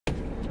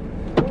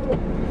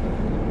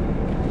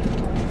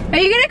Are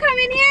you gonna come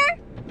in here?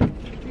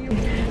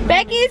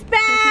 Becky's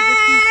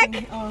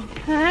back! Oh.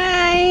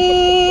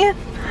 Hi!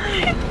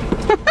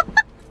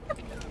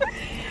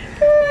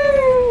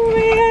 Oh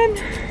man.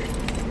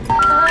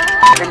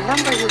 The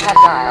number you have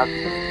dialed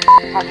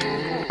has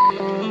been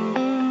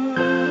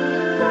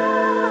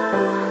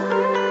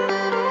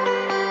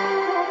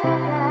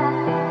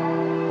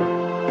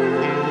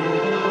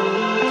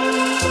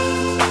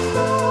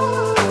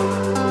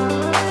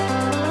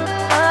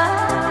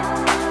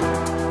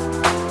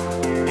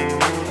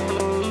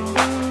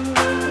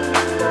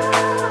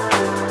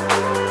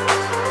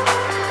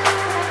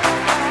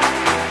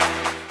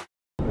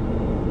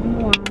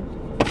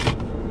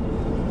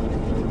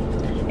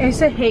I used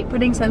to hate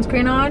putting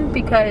sunscreen on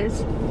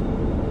because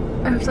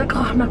I was like, oh,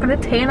 I'm not gonna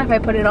tan if I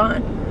put it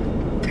on.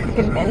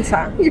 Fucking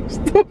mensa. You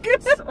still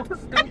get So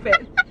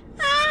stupid.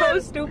 So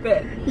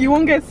stupid. You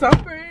won't get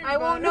sunburned. I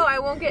won't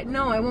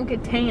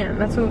get tan.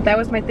 That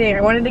was my thing.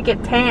 I wanted to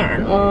get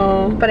tan.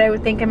 Oh. But I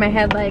would think in my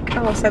head like,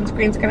 oh,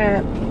 sunscreen's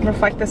gonna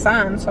reflect the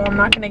sun, so I'm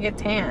not gonna get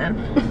tan.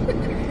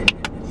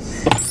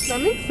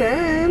 That makes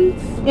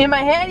sense. In my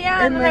head,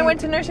 yeah. And then I like- went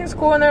to nursing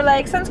school and they're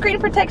like, sunscreen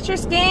protects your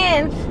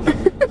skin.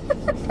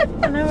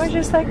 And I was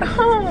just like,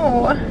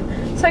 oh,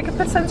 so I could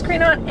put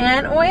sunscreen on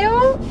and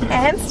oil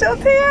and still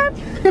tan?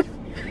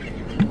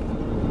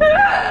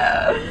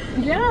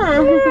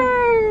 Yeah.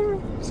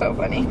 So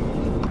funny.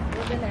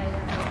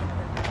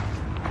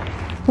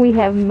 We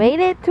have made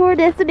it to our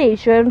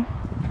destination.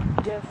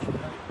 Yes.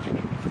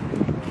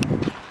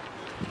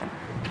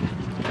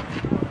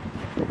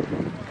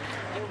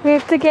 We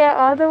have to get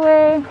all the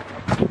way,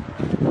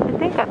 I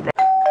think up there.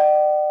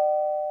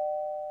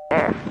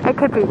 I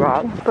could be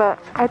wrong, but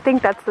I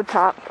think that's the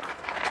top.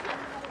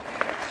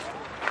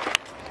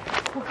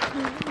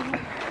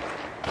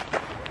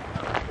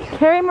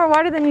 Carry more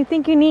water than you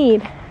think you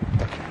need.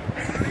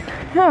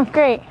 Oh,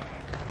 great.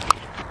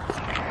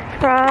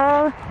 For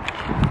all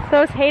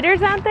those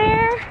haters out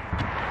there,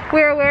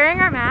 we're wearing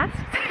our masks.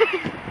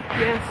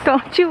 Yes.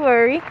 Don't you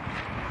worry.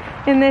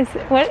 In this,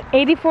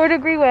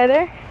 84-degree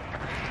weather.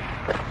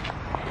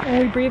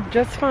 And we breathe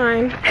just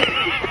fine.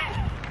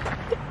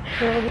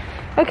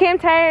 Okay, I'm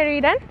tired. Are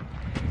you done?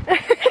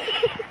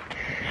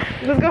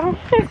 Let's go home.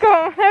 Let's go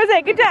home. That was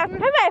it. Good job.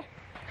 Bye-bye.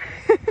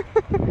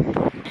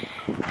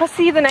 I'll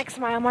see you the next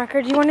mile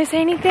marker. Do you want to say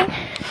anything?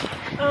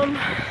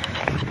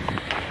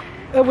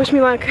 Wish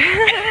me luck.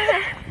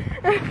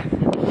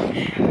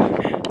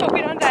 Hope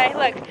we don't die.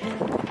 Look,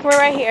 we're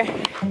right here.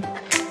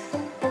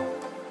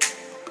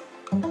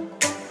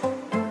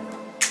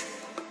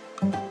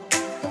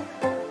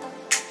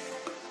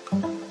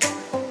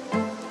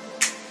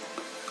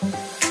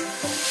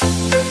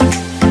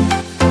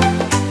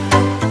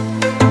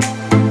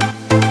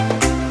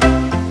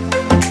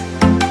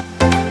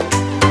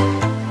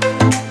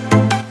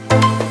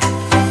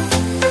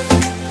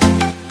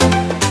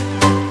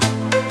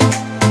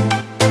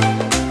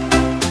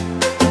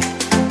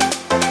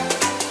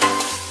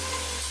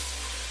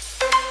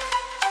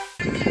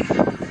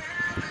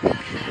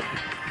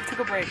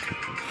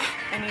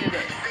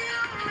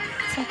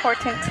 It's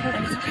important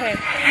to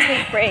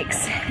take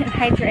breaks and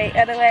hydrate,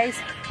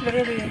 otherwise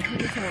Literally,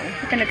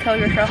 you're gonna kill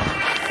yourself.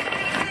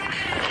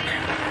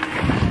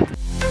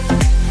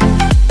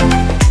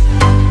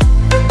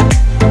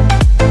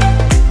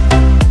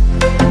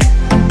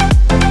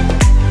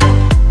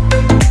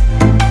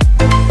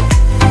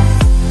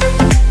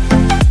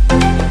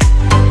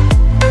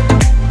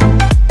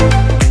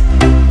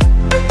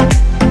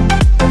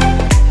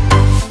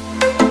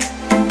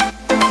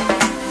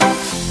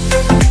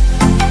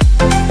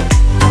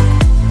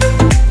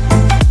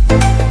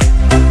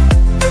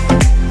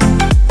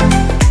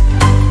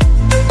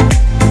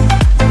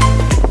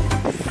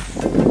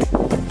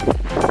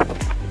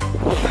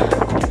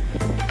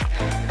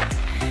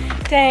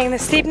 Dang, the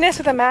steepness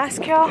with a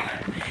mask, y'all.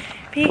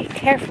 Be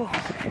careful.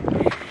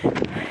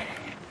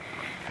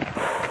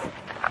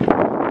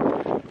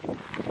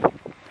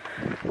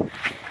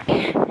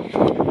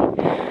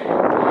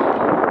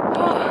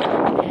 Oh,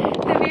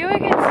 the view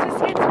just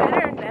gets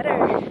better and better.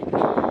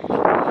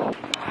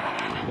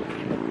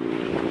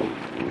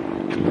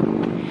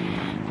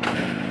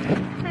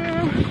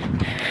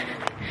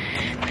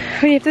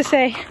 What do you have to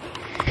say?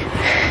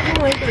 I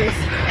don't like this.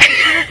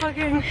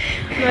 Fucking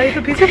not eat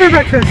the pizza for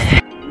breakfast.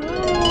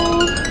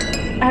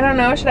 I don't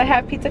know, should I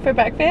have pizza for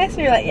breakfast?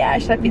 Or you're like, yeah, I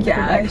should have pizza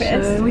for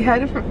breakfast. We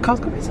had it from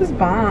Costco pizza's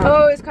bomb.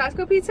 Oh, is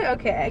Costco pizza?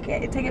 Okay,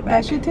 take it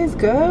back. That shit tastes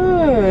good.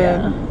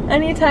 Yeah.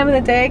 Any time of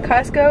the day,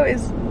 Costco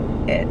is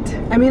it.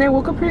 I mean, I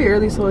woke up pretty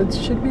early, so it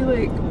should be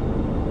like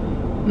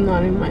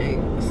not in my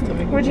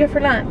stomach. What'd you have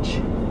for lunch?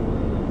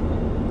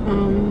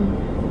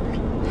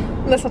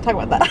 Let's not talk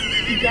about that.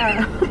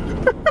 Yeah.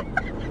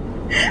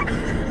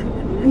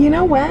 You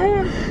know what?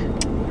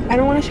 I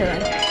don't want to share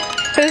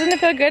that. So doesn't it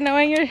feel good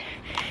knowing you're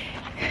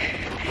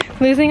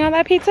losing all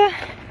that pizza?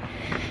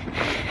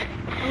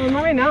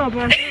 Not right now, but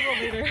I'm sure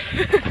later.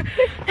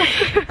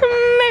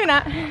 Maybe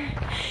not.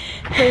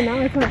 Right now,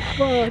 it's like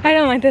fuck. I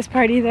don't like this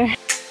part either.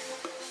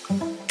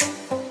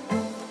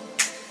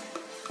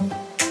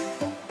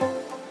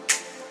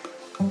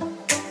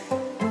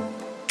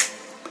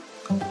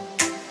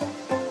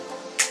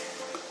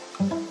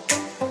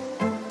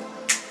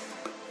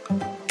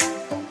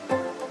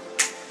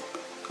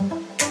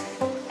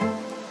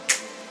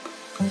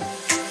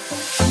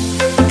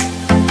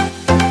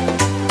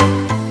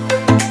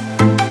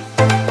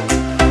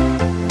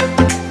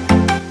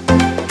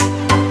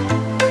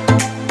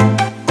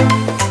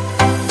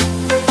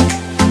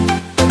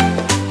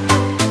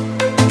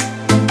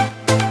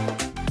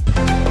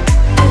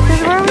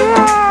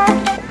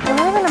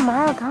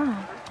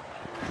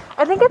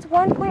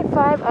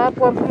 1.5 up,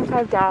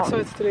 1.5 down. So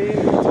it's 3.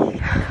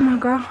 Come on,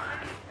 girl.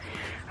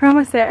 We're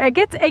almost there. It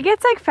gets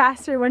like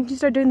faster once you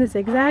start doing the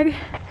zigzag.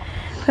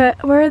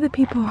 But where are the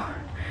people?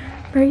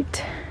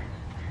 Right.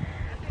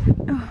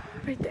 Oh,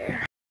 right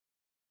there.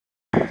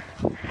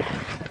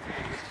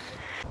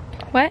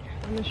 What?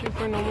 I'm gonna shoot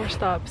for no more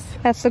stops.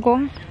 That's the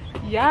goal?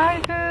 Yeah,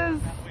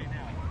 because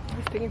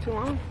it's taking too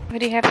long.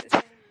 What do you have to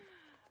say?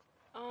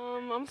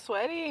 I'm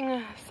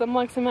sweating.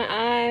 Sunblock's in my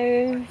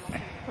eyes.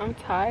 I'm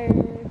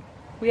tired.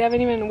 We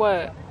haven't even,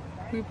 what?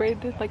 We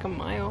braided like a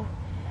mile.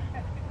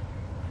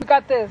 We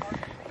got this.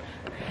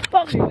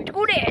 Folks, do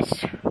this!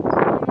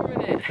 1 more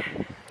minute.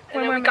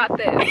 And then we got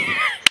this.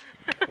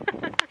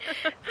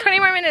 20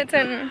 more minutes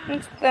and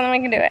then we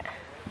can do it.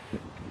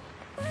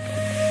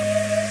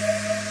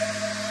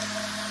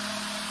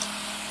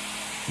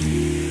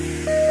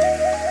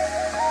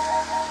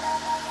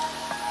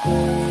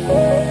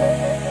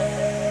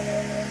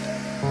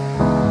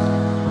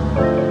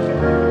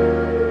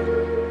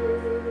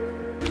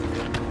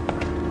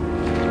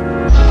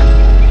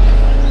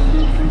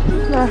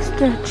 Last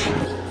stretch.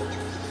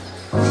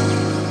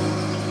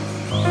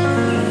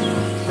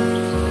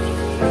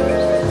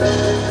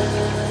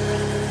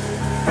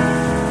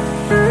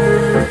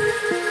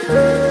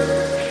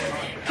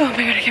 Oh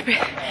my god, I can't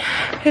breathe.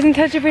 Doesn't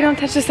touch if we don't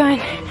touch the sign.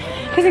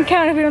 Doesn't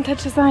count if we don't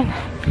touch the sign.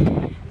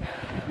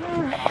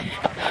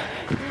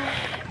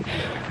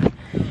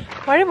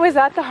 Why was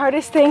that the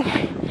hardest thing?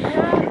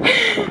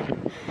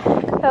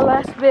 That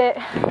last bit.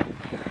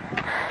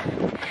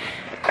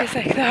 It's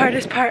like the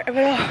hardest part of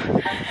it all.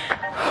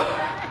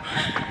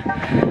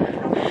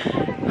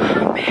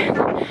 Oh man.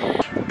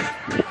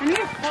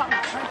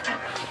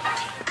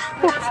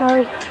 Oops,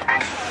 sorry.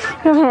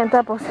 No hand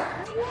doubles.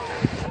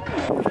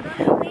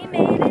 We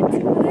made it to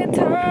the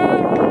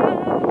top.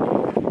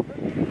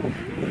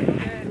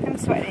 I'm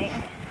sweating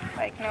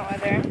like no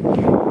other.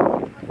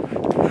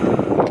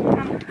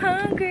 I'm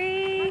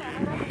hungry.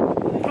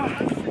 Oh,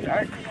 it's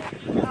dark.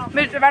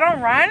 Bitch, if I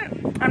don't run,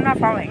 I'm not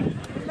falling.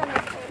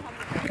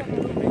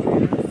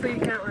 So you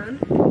can't run?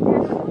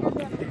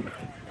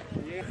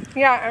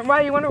 Yeah, and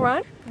why, you want to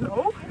run?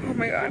 No. Oh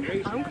my god.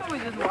 I'm cool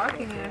with just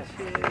walking that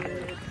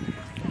shit.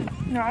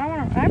 No, I don't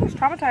want to. I was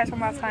traumatized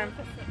from last time.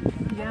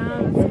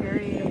 Yeah, it's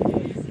scary.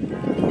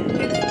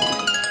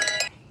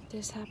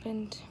 This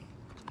happened.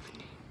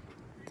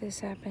 This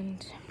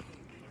happened.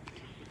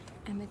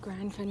 And the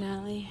grand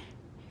finale.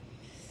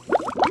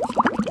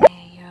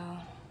 Hey, yo.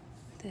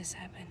 This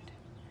happened.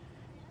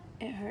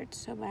 It hurts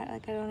so bad.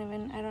 Like I don't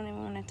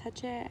even want to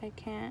touch it. I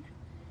can't.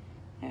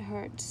 It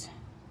hurts.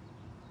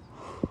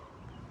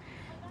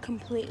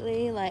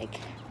 Completely,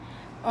 like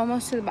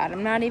almost to the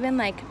bottom. Not even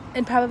like,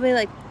 and probably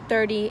like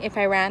 30 if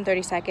I ran,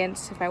 30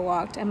 seconds if I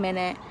walked, a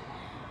minute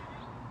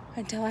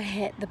until I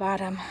hit the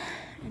bottom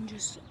and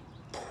just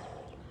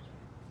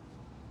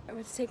I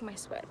would take my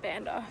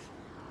sweatband off.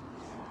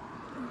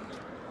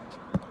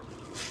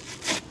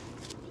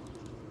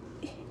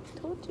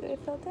 Told you I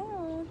fell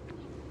down.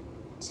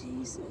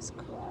 Jesus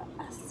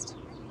Christ.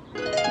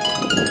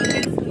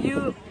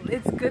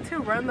 It's good to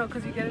run though,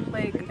 cause you get it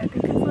like, I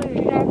think it's like,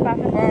 Yeah, it's back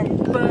and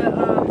forth.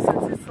 but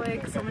since it's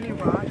like so many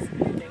rocks, it's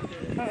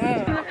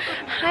dangerous.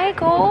 Hi,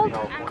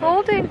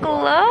 golden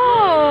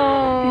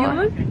glow. You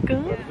look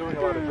good. This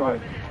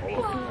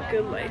is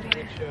good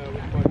lighting.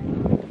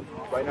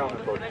 Right now,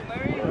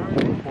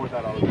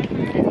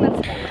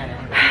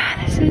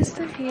 This is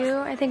the view.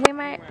 I think we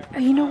might.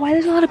 You know why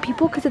there's a lot of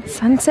people? Because it's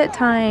sunset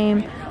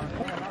time.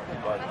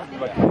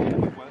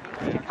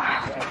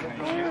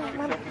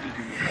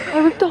 I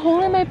ripped a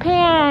hole in my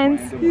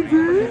pants. You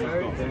did?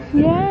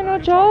 Yeah, no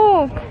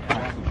joke.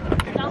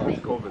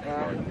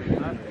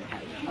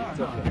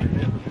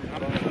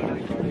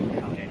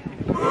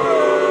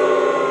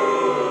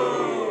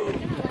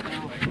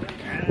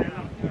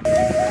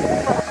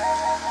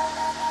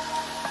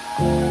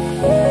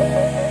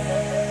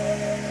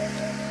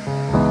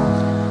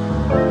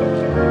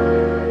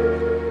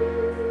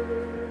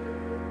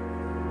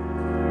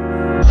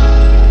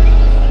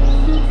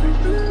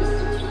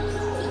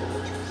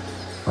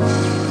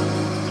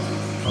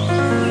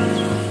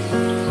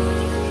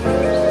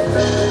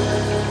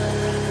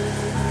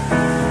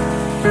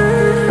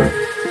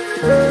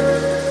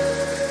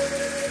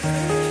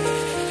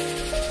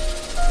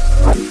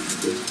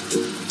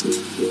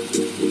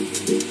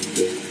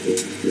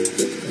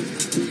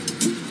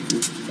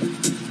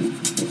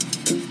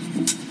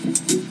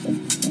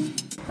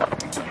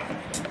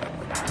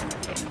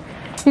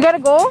 You got a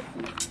goal?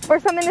 Or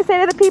something to say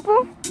to the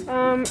people?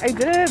 I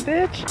did,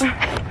 bitch.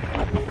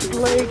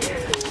 Like,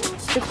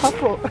 it's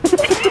possible.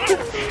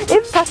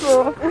 It's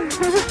possible.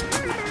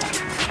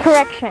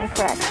 Correction.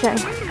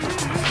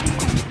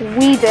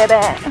 We did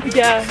it.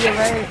 Yeah, you're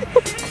right.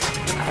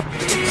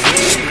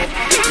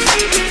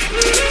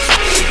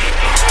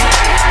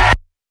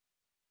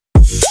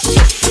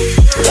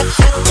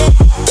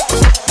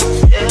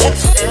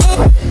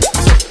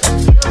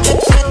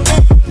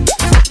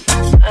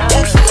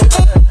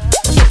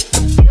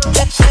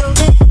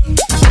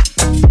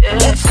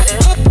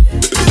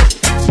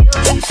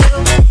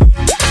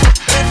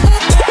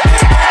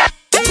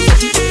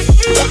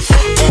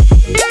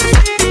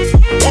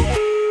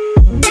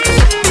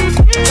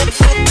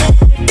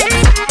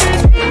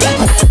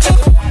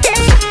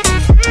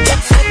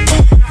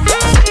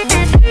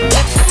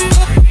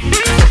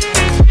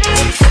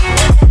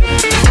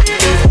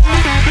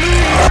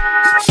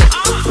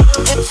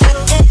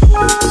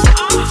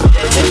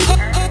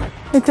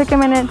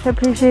 minute to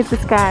appreciate the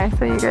sky,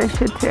 so you guys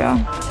should too.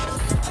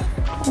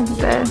 Look at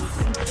this.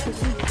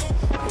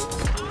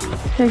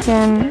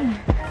 Freaking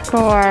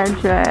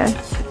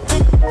gorgeous.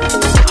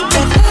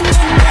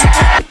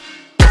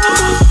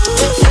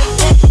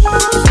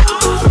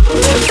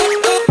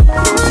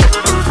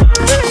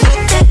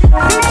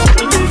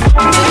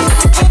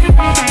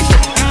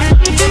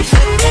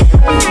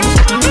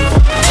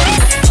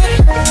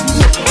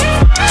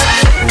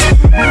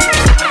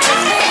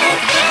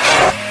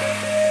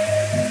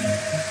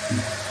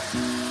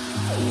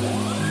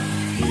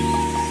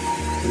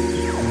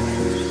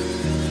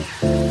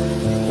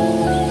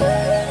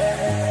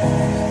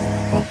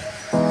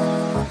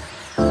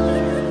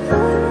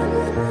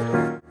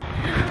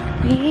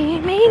 We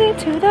made it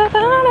to the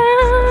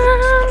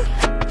bottom.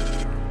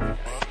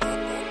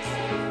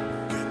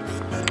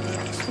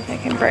 See if I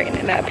can brighten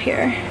it up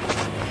here.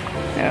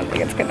 I don't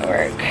think it's gonna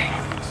work.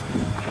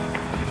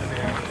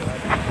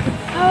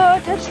 Oh,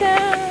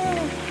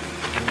 touchdown!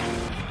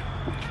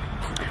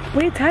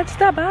 We touched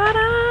the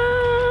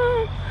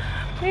bottom!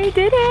 We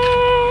did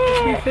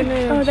it! We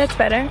finished. Oh, that's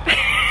better.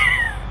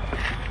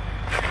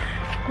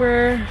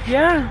 We're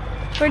done.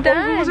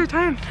 What was our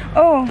time?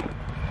 Oh.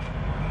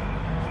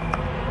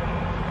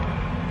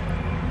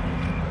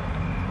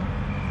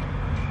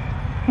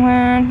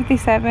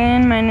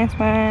 $157 minus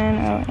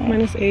 108.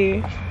 Minus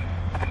 8.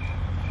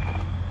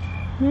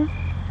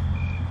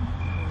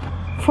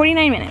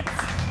 49 minutes.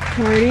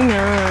 49.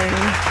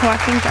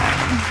 Walking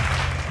time.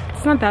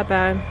 It's not that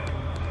bad.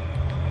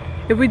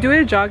 If we do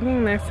it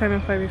jogging next time,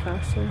 it'll probably be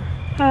faster.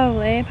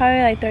 Probably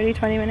like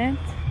 30-20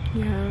 minutes.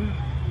 Yeah.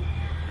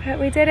 But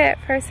we did it.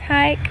 First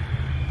hike.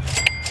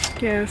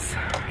 Yes.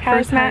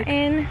 Cowles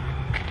Mountain.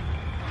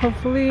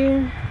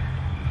 Hopefully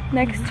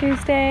Next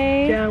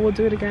Tuesday. Yeah, we'll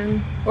do it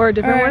again. Or a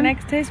different one?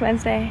 Next today's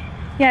Wednesday.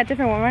 Yeah,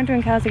 different one. We're not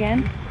doing Cowles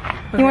again.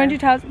 Okay. You want to do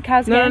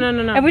Cowles again?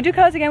 No. If we do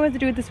Cowles again, we have to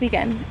do it this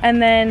weekend.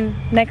 And then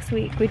next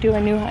week, we do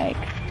a new hike.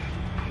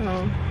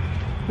 Oh.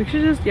 We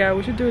should just,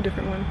 we should do a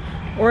different one.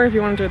 Or if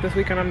you want to do it this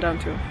weekend, I'm down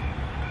too.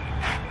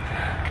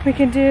 We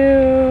can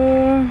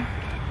do...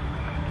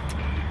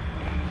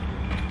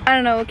 I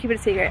don't know, we'll keep it a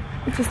secret.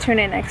 Just tune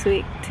in next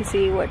week to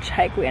see which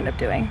hike we end up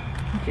doing.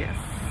 Yes.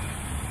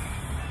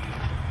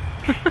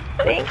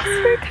 Thanks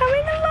for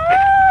coming along.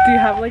 Do you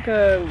have like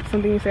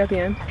something you say at the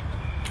end?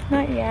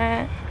 Not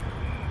yet.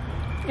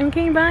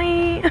 Okay,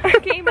 bye.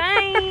 Okay,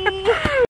 bye.